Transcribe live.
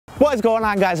What is going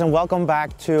on, guys, and welcome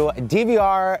back to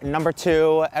DVR number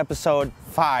 2, episode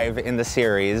 5 in the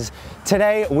series.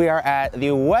 Today we are at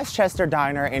the Westchester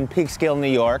Diner in Peekskill, New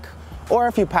York, or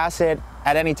if you pass it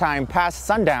at any time past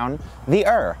sundown, the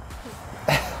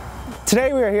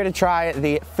Today we are here to try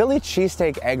the Philly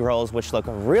cheesesteak egg rolls, which look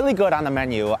really good on the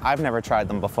menu. I've never tried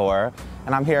them before,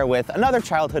 and I'm here with another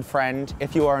childhood friend.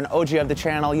 If you are an OG of the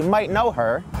channel, you might know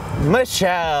her,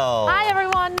 Michelle. Hi,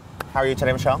 everyone. How are you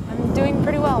today, Michelle? I'm doing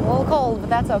pretty well. I'm a little cold, but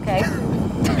that's okay.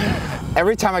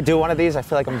 Every time I do one of these, I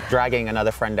feel like I'm dragging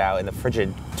another friend out in the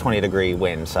frigid 20-degree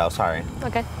wind, so sorry.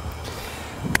 Okay.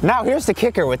 Now, here's the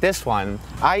kicker with this one.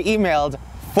 I emailed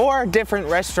 4 different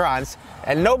restaurants,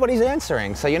 and nobody's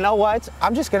answering. So you know what?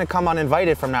 I'm just gonna come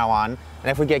uninvited from now on, and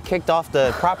if we get kicked off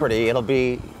the property, it'll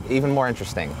be even more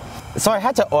interesting. So I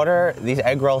had to order these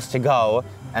egg rolls to go,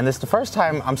 and this is the first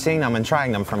time I'm seeing them and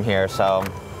trying them from here, so.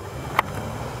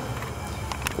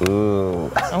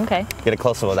 Ooh. Okay. Get a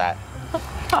close-up of that.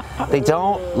 They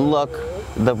don't look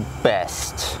the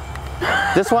best.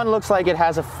 This one looks like it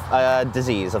has a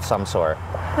disease of some sort.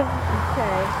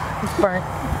 Okay. It's burnt.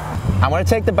 I'm gonna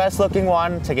take the best looking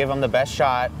one to give them the best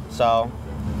shot, so.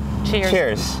 Cheers.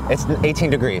 Cheers. It's 18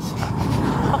 degrees.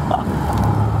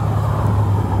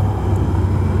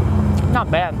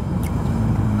 Not bad.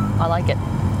 I like it.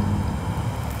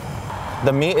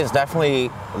 The meat is definitely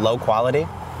low quality.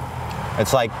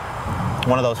 It's like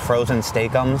one of those frozen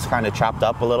steakums, kind of chopped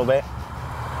up a little bit.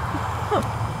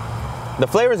 The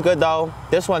flavor's good though.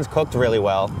 This one's cooked really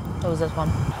well. What was this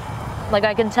one? Like,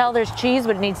 I can tell there's cheese,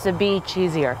 but it needs to be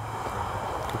cheesier.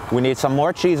 We need some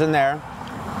more cheese in there,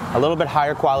 a little bit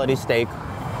higher quality steak.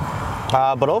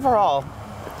 But overall,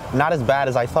 not as bad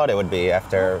as I thought it would be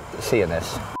after seeing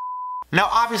this. Now,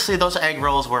 obviously, those egg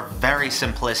rolls were very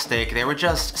simplistic. They were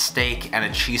just steak and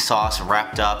a cheese sauce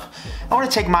wrapped up. I want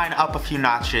to take mine up a few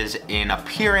notches in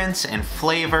appearance and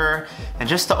flavor and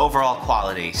just the overall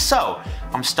quality. So,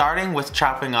 I'm starting with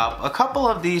chopping up a couple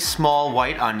of these small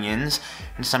white onions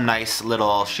and some nice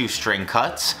little shoestring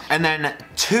cuts. And then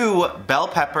 2 bell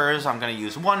peppers. I'm going to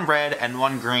use 1 red and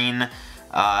 1 green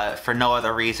for no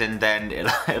other reason than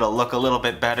it'll look a little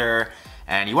bit better.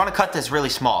 And you want to cut this really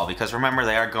small because remember,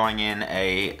 they are going in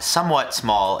a somewhat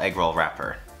small egg roll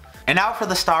wrapper. And now for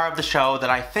the star of the show that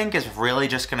I think is really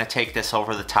just going to take this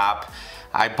over the top.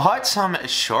 I bought some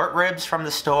short ribs from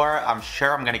the store. I'm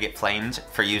sure I'm going to get flamed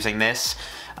for using this.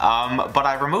 But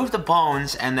I removed the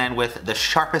bones, and then with the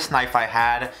sharpest knife I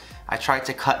had, I tried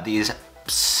to cut these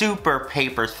super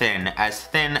paper thin as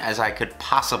I could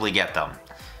possibly get them.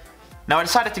 Now, I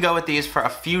decided to go with these for a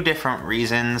few different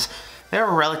reasons. They're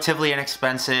relatively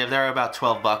inexpensive. They're about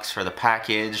 12 bucks for the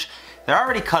package. They're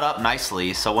already cut up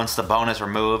nicely, so once the bone is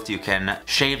removed, you can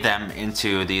shave them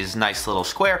into these nice little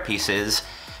square pieces.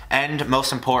 And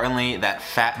most importantly, that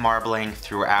fat marbling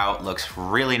throughout looks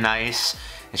really nice.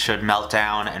 It should melt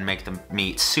down and make the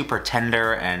meat super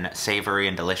tender and savory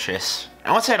and delicious.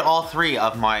 And once I had all 3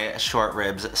 of my short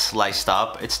ribs sliced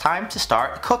up, it's time to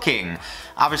start cooking.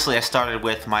 Obviously, I started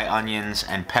with my onions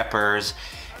and peppers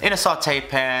in a saute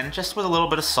pan, just with a little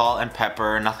bit of salt and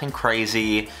pepper, nothing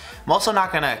crazy. I'm also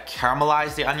not gonna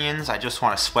caramelize the onions. I just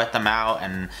wanna sweat them out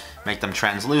and make them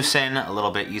translucent, a little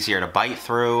bit easier to bite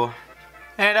through.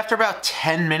 And after about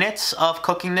 10 minutes of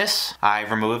cooking this, I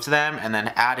removed them and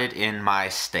then added in my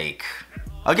steak.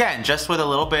 Again, just with a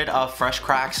little bit of fresh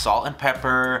cracked salt and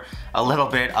pepper, a little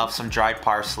bit of some dried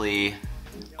parsley.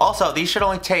 Also, these should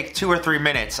only take 2 or 3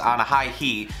 minutes on a high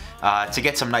heat to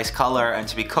get some nice color and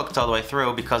to be cooked all the way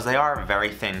through because they are very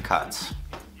thin cuts.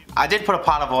 I did put a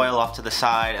pot of oil off to the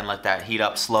side and let that heat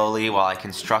up slowly while I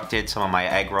constructed some of my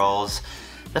egg rolls.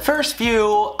 The first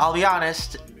few, I'll be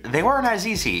honest, they weren't as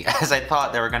easy as I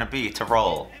thought they were going to be to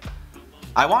roll.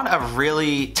 I want a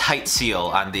really tight seal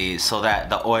on these so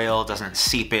that the oil doesn't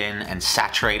seep in and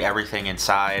saturate everything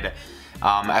inside.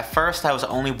 At first I was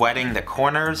only wetting the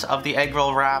corners of the egg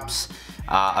roll wraps.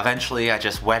 Eventually I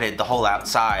just wetted the whole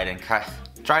outside and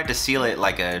tried to seal it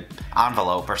like an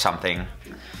envelope or something.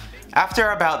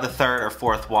 After about the 3rd or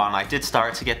 4th one, I did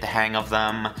start to get the hang of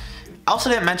them. I also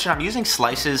didn't mention I'm using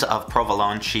slices of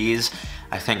provolone cheese.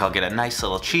 I think I'll get a nice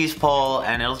little cheese pull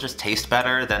and it'll just taste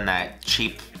better than that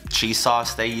cheap cheese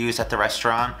sauce they use at the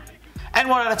restaurant. And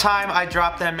one at a time, I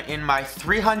drop them in my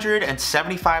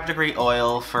 375-degree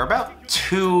oil for about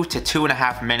 2 to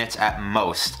 2.5 minutes at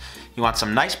most. You want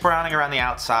some nice browning around the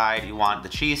outside, you want the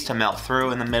cheese to melt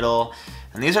through in the middle,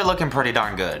 and these are looking pretty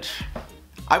darn good.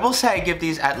 I will say give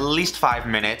these at least 5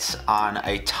 minutes on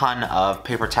a ton of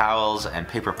paper towels and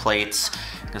paper plates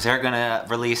because they're gonna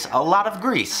release a lot of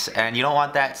grease and you don't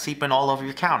want that seeping all over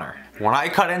your counter. When I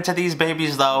cut into these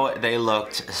babies though, they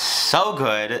looked so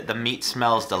good. The meat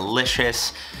smells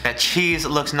delicious. The cheese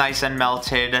looks nice and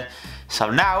melted.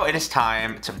 So now it is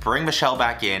time to bring Michelle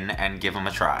back in and give them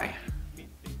a try.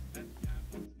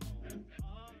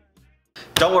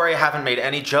 Don't worry, I haven't made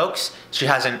any jokes. She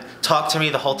hasn't talked to me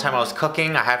the whole time I was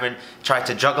cooking. I haven't tried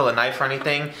to juggle a knife or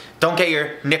anything. Don't get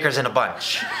your knickers in a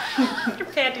bunch. Your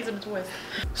panties in a twist.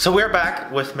 So we're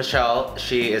back with Michelle.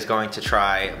 She is going to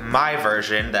try my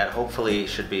version that hopefully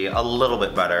should be a little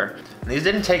bit better. And these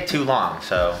didn't take too long,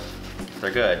 so they're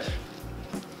good.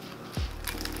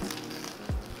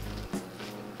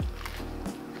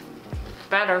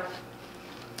 Better.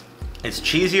 It's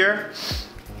cheesier.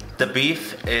 The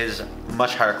beef is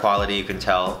much higher quality, you can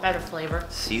tell. Better flavor.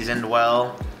 Seasoned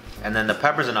well. And then the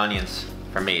peppers and onions,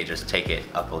 for me, just take it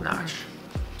up a notch.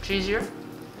 Cheesier.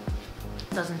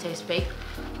 Doesn't taste fake.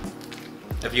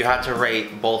 If you had to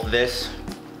rate both this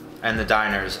and the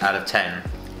diners out of 10,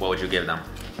 what would you give them?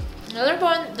 Another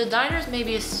one, the diners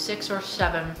maybe a 6 or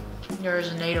 7.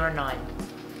 Yours an 8 or a 9.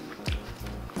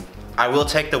 I will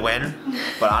take the win,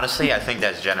 but honestly, I think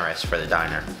that's generous for the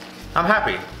diner. I'm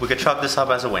happy. We could chalk this up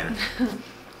as a win.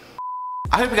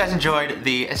 I hope you guys enjoyed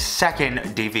the second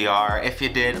DVR. If you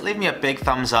did, leave me a big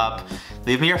thumbs up.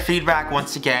 Leave me your feedback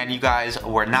once again. You guys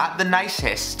were not the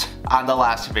nicest on the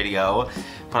last video,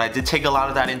 but I did take a lot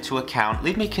of that into account.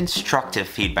 Leave me constructive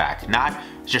feedback, not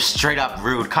just straight up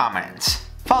rude comments.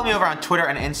 Follow me over on Twitter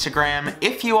and Instagram.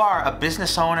 If you are a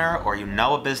business owner or you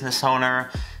know a business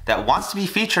owner that wants to be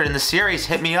featured in the series,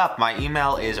 hit me up. My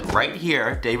email is right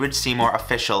here,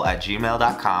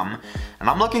 davidseymourofficial@gmail.com. And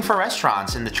I'm looking for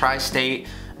restaurants in the tri-state,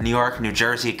 New York, New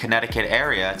Jersey, Connecticut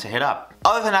area to hit up.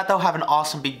 Other than that though, have an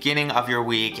awesome beginning of your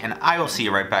week, and I will see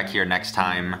you right back here next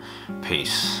time.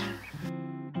 Peace.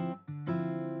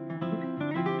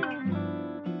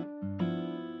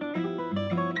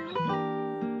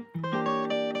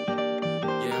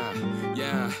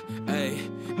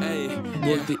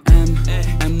 With the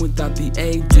M without the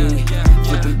AD.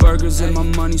 Flipping burgers and my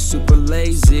money super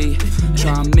lazy.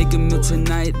 Try and make a meal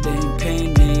tonight, they ain't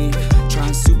paying me. Try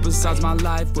and supersize my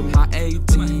life with my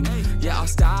 18. Yeah, our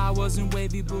style wasn't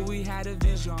wavy, but we had a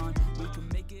vision. We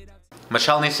could make it up.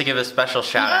 Michelle needs to give a special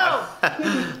shout out.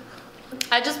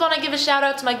 I just want to give a shout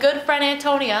out to my good friend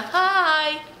Antonia.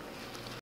 Hi!